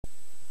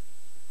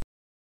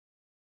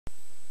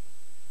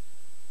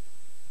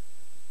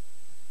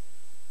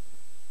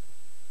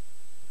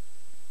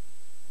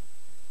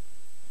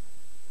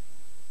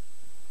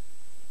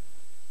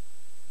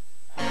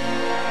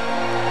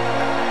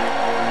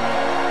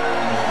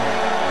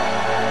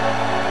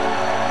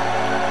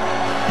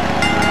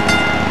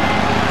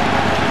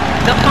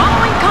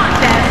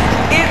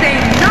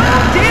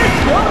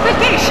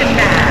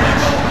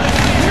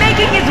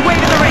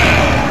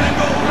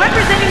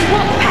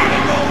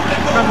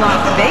Las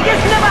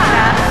Vegas,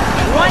 Nevada,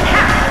 one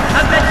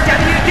half of the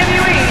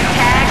WWE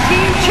Tag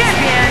Team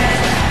Champions,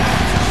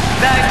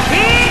 the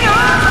King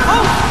of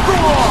Old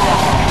School.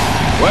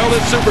 Well,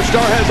 this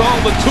superstar has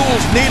all the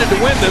tools needed to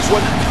win this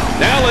one.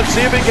 Now let's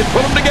see if he can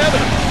put them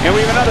together. And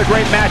we have another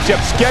great matchup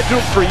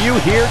scheduled for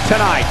you here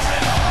tonight.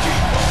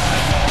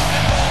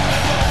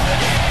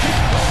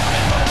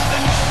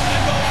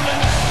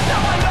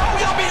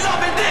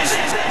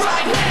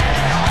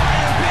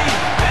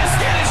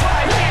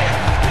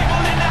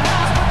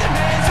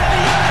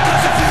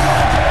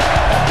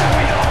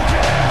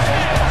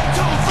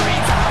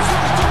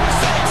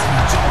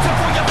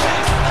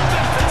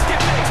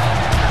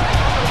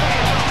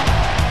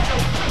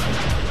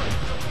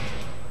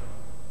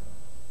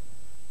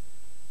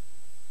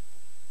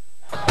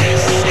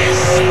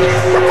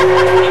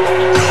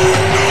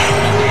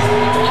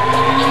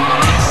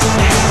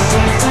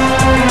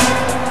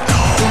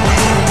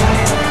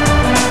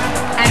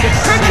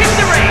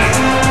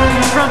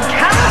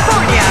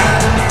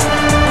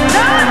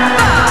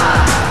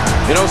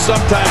 You know,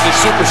 sometimes a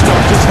superstar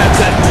just has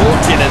that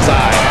look in his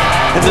eye.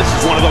 And this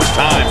is one of those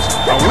times.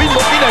 Are we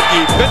looking at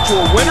the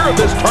eventual winner of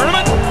this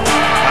tournament?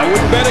 I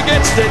wouldn't bet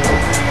against it.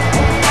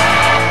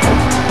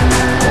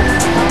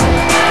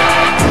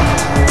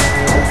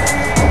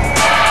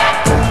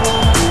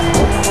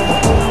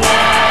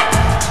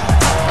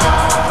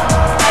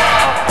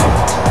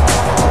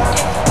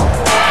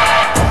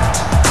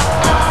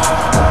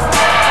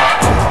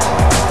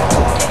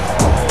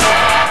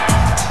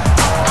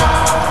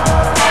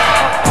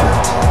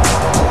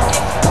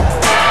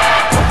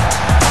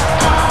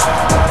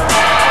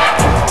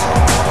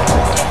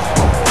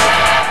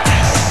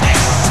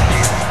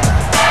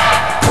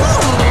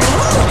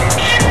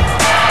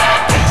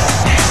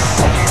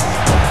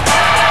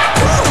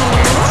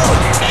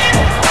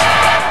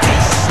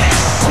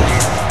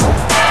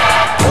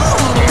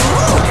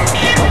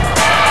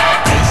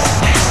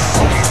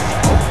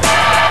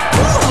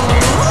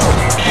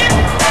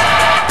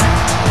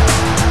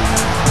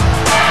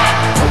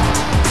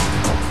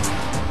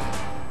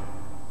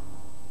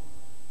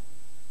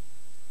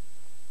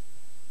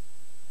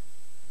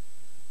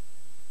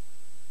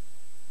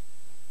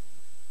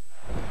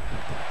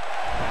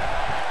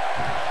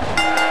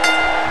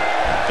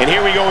 And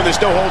here we go in this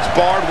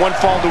no-holds-barred,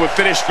 one-fall to a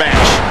finish match.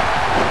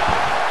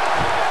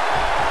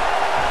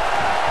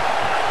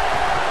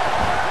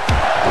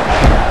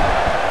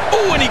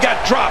 Oh, and he got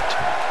dropped.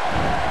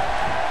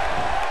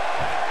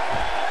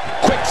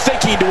 Quick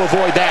thinking to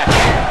avoid that.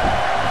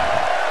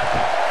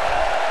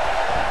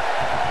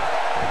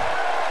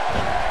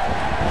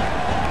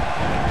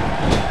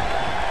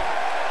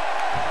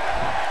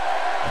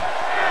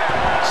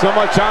 So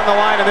much on the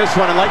line in this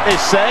one, and like they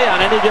say,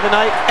 on any given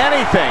night,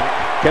 anything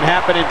can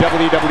happen in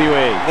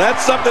WWE.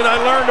 That's something I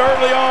learned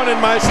early on in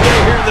my stay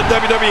here in the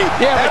WWE.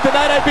 Yeah, like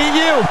tonight I beat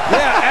you.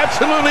 Yeah,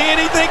 absolutely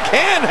anything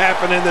can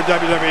happen in the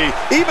WWE.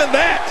 Even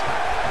that.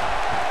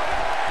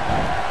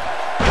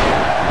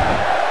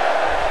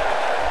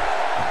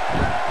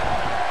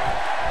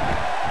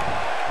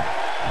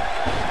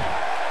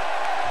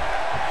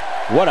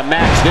 What a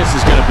match this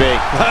is going to be.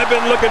 I've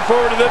been looking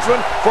forward to this one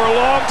for a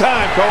long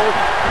time, Cole.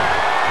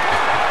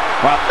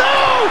 Well, no!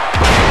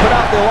 Put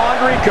out the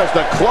laundry because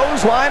the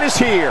clothesline is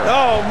here.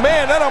 Oh,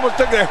 man, that almost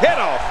took their head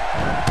off.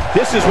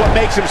 This is what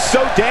makes him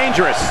so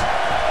dangerous.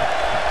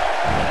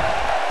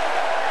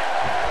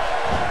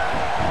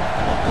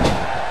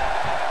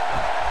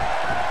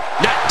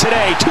 Not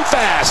today, too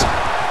fast.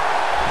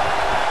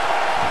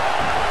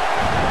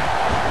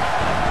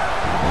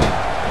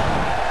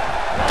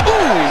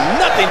 Ooh,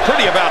 nothing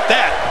pretty about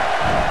that.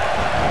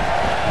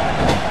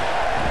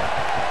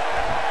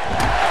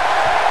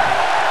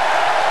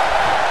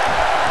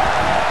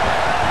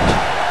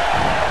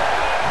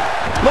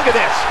 Look at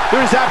this.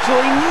 There is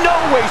absolutely no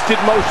wasted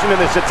motion in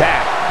this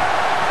attack.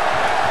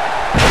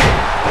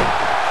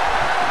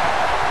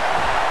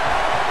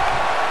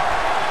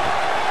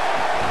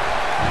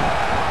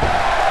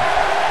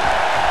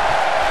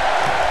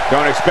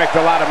 Don't expect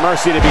a lot of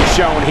mercy to be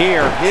shown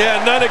here.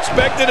 Yeah, none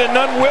expected and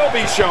none will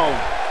be shown.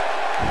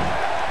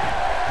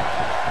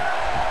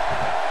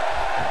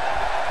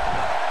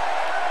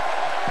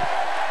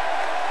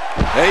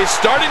 He's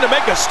starting to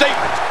make a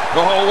statement.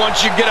 Oh,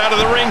 once you get out of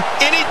the ring,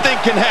 anything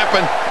can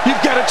happen.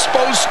 You've got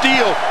exposed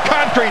steel,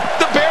 concrete,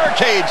 the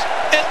barricades,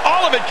 and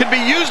all of it can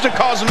be used to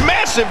cause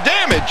massive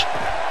damage.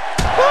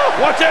 Oh,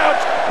 watch out.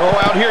 Oh,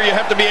 out here you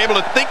have to be able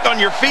to think on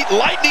your feet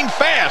lightning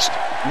fast.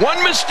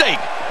 One mistake,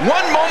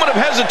 one moment of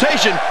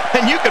hesitation,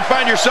 and you could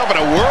find yourself in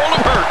a world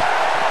of hurt.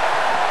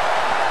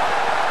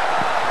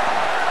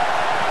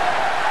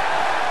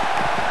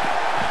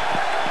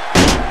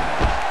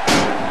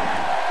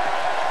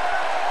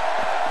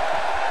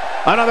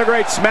 Another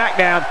great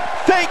SmackDown.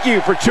 Thank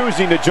you for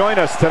choosing to join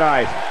us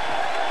tonight.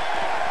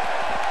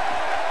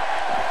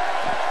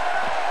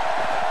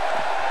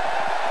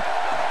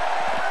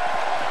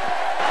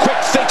 Quick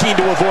thinking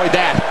to avoid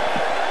that.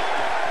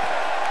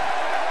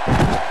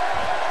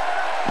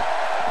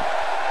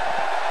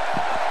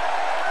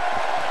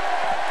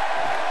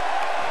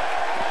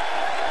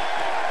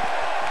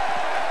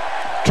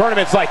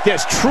 Tournaments like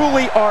this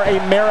truly are a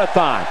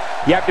marathon.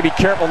 You have to be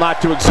careful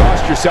not to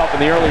exhaust yourself in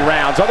the early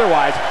rounds.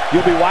 Otherwise,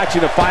 you'll be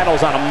watching the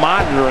finals on a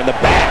monitor in the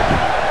back.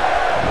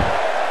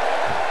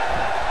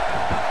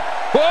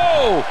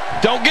 Whoa!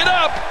 Don't get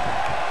up!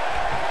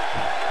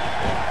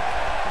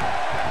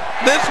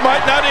 This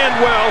might not end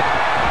well.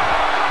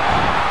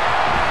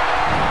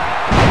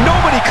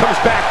 Nobody comes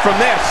back from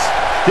this.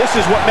 This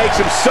is what makes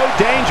him so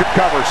dangerous.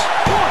 Covers.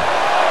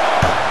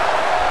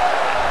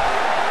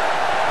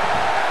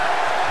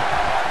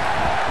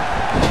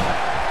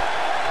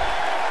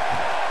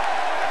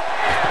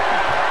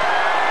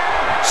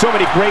 So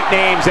many great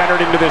names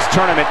entered into this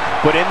tournament,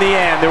 but in the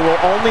end, there will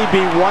only be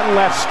one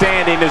left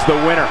standing as the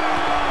winner.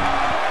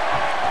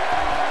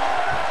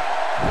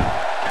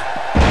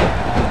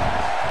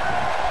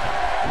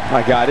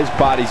 My God, his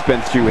body's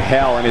been through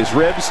hell, and his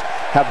ribs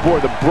have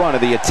bore the brunt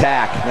of the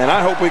attack. And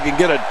I hope we can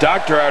get a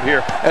doctor out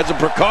here as a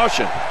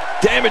precaution.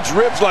 Damaged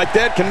ribs like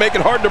that can make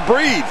it hard to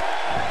breathe.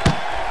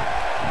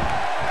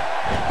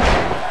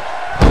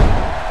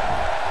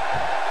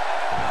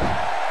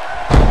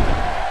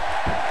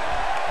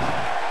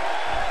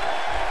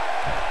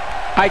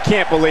 I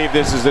can't believe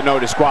this is a no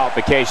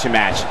disqualification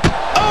match.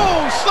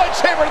 Oh,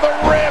 sledgehammer to the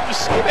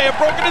ribs. He may have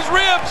broken his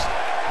ribs.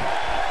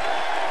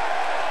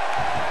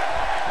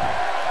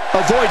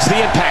 Avoids the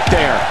impact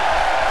there.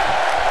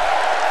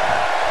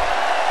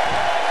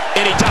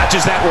 And he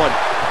dodges that one.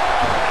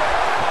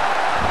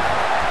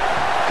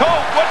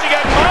 Cole, what's he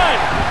got in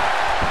mind?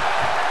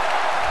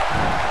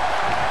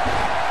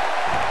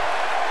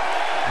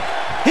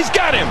 He's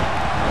got him.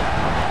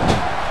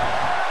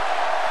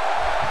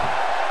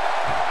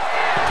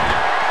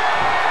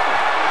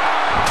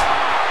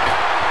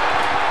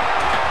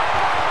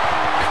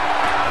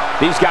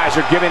 These guys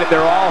are giving it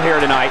their all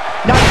here tonight,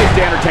 not just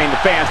to entertain the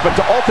fans, but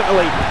to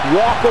ultimately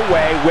walk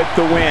away with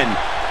the win.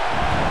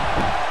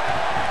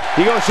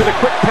 He goes to the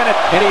quick pennant,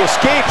 and he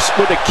escapes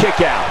with a kick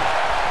out.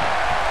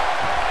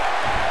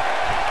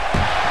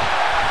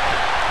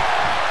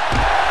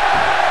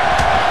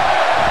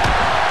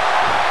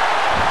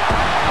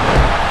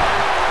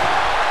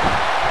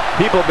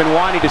 People have been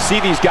wanting to see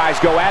these guys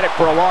go at it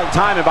for a long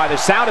time, and by the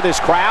sound of this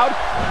crowd,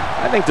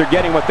 I think they're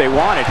getting what they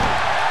wanted.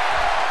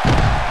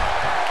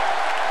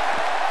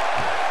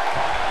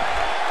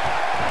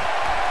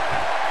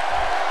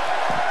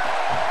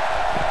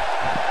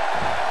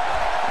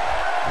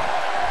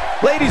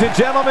 Ladies and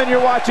gentlemen,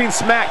 you're watching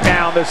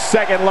SmackDown, the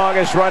second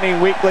longest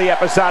running weekly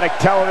episodic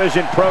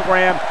television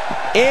program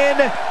in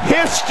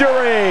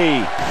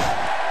history.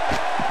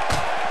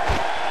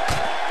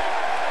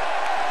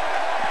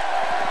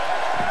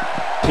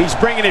 He's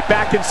bringing it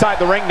back inside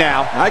the ring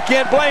now. I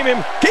can't blame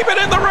him. Keep it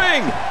in the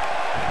ring.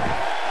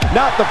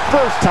 Not the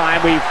first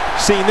time we've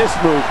seen this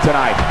move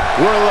tonight.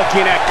 We're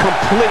looking at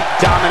complete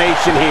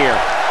domination here.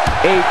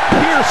 A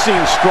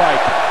piercing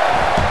strike.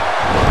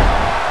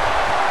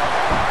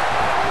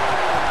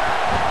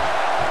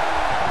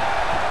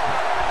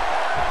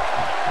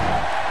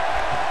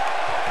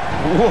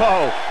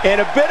 Whoa, and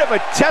a bit of a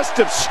test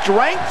of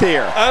strength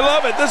here. I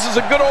love it. This is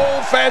a good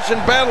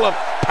old-fashioned battle of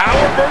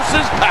power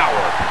versus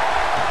power.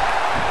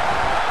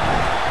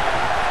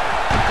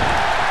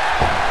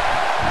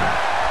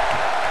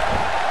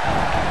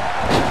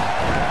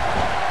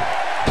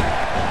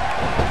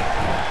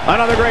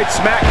 Another great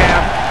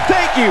SmackDown.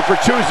 Thank you for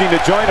choosing to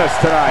join us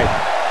tonight.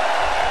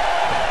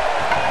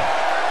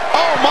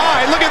 Oh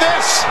my, look at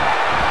this.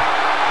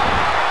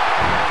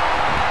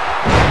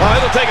 Oh,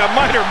 it'll take a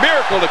minor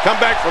miracle to come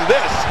back from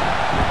this.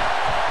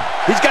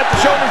 He's got the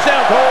shoulders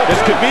down, Cole.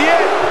 This could be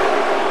it.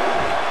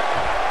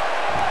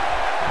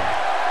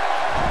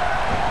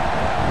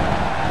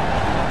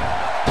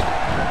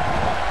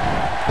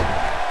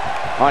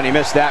 Oh, and he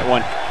missed that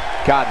one.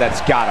 God, that's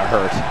gotta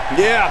hurt.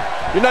 Yeah,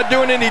 you're not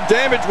doing any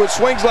damage with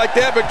swings like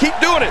that, but keep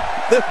doing it.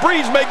 The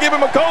breeze may give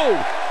him a cold.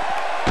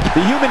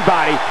 The human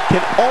body can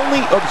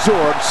only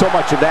absorb so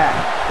much of that.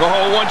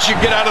 Oh, once you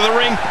get out of the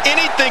ring,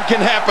 anything can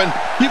happen.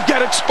 You've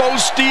got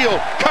exposed steel,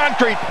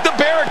 concrete, the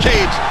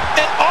barricades,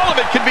 and all of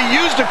it can be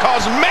used to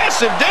cause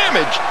massive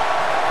damage.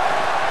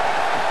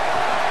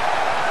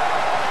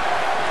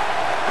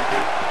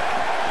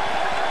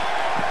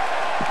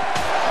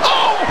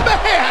 Oh,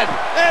 man!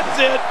 That's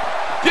it.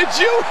 Did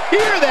you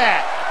hear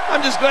that?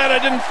 I'm just glad I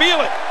didn't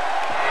feel it.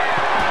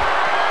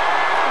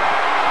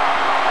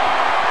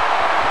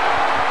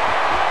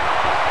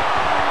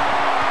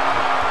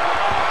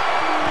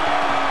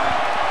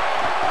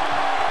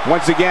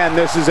 Once again,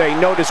 this is a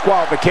no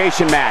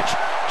disqualification match.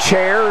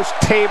 Chairs,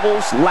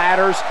 tables,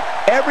 ladders,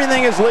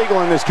 everything is legal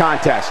in this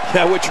contest.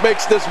 Yeah, which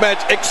makes this match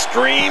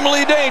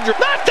extremely dangerous.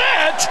 Not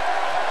that!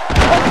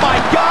 Oh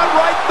my God,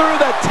 right through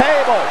the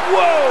table.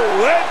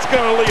 Whoa, that's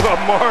gonna leave a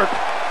mark.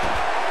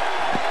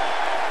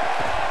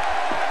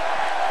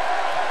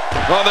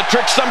 Well, the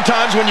trick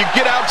sometimes when you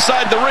get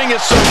outside the ring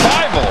is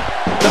survival.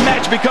 The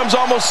match becomes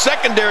almost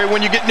secondary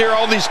when you get near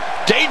all these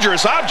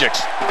dangerous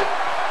objects.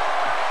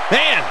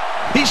 Man,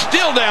 he's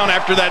still down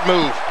after that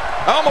move.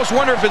 I almost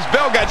wonder if his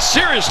bell got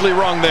seriously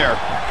wrong there.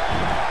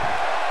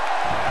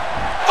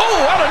 Oh,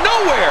 out of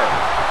nowhere!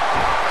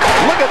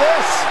 Look at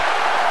this.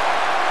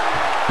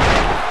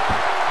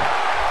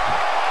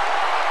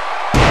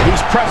 He's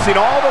pressing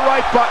all the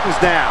right buttons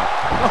now.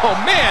 Oh,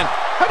 man.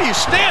 How do you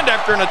stand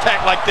after an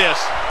attack like this?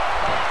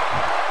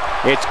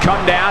 It's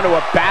come down to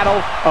a battle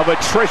of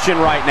attrition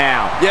right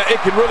now. Yeah, it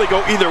can really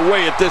go either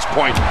way at this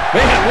point.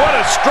 Man, what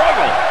a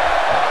struggle.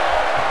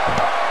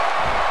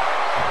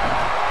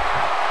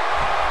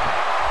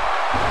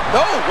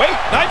 Oh, wait,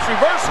 nice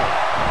reversal.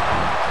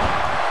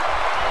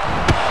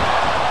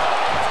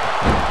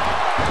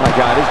 My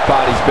God, his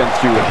body's been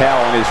through hell,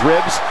 and his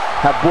ribs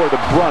have bore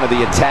the brunt of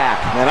the attack.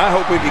 And I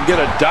hope we can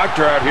get a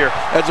doctor out here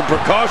as a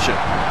precaution.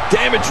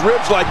 Damaged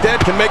ribs like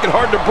that can make it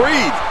hard to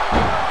breathe.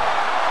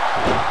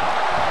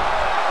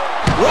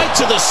 Right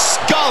to the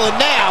skull, and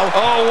now...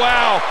 Oh,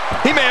 wow.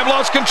 He may have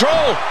lost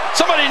control.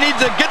 Somebody needs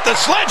to get the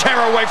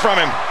sledgehammer away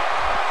from him.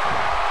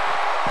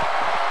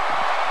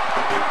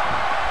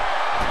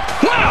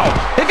 Wow!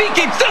 If he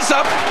keeps this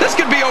up, this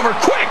could be over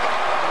quick.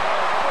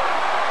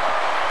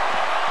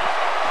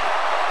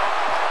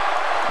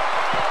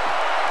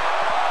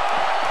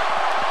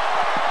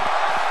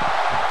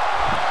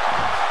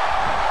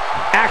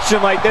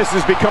 Action like this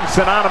has become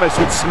synonymous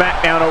with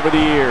SmackDown over the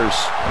years.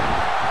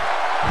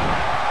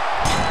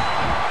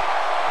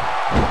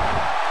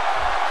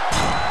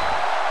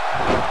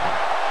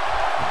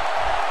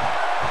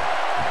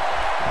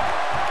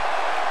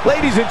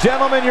 Ladies and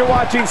gentlemen, you're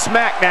watching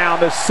SmackDown,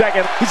 the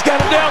second. He's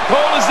got him down,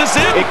 Cole. Is this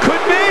it? It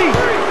could be.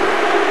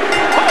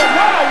 Oh,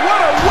 wow,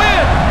 what a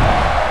win!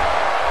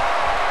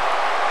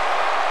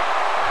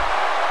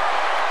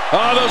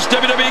 Oh, those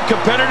WWE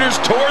competitors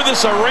tore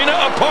this arena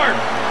apart.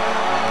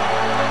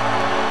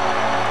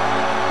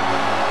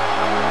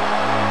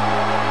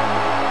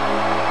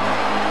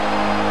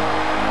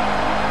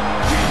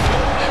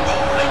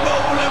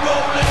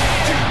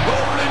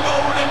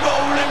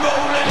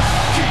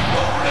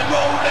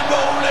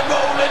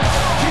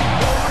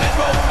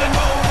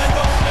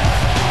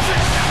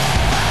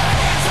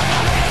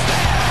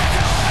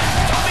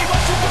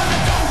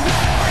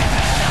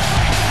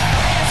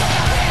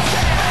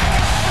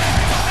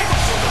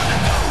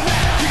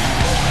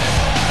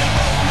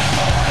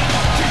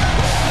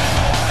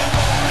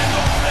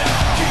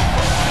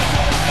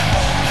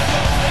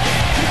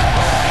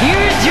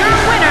 Here's your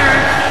winner,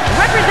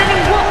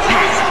 representing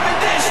Wolfpack,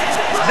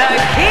 the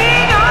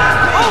King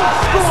of Old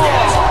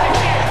School.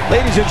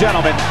 Ladies and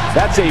gentlemen,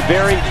 that's a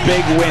very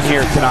big win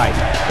here tonight.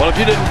 Well, if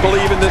you didn't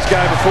believe in this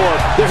guy before,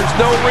 there's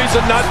no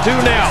reason not to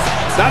now.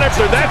 Not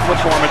after that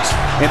performance.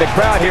 And the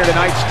crowd here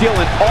tonight still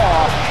in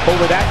awe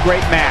over that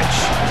great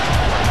match.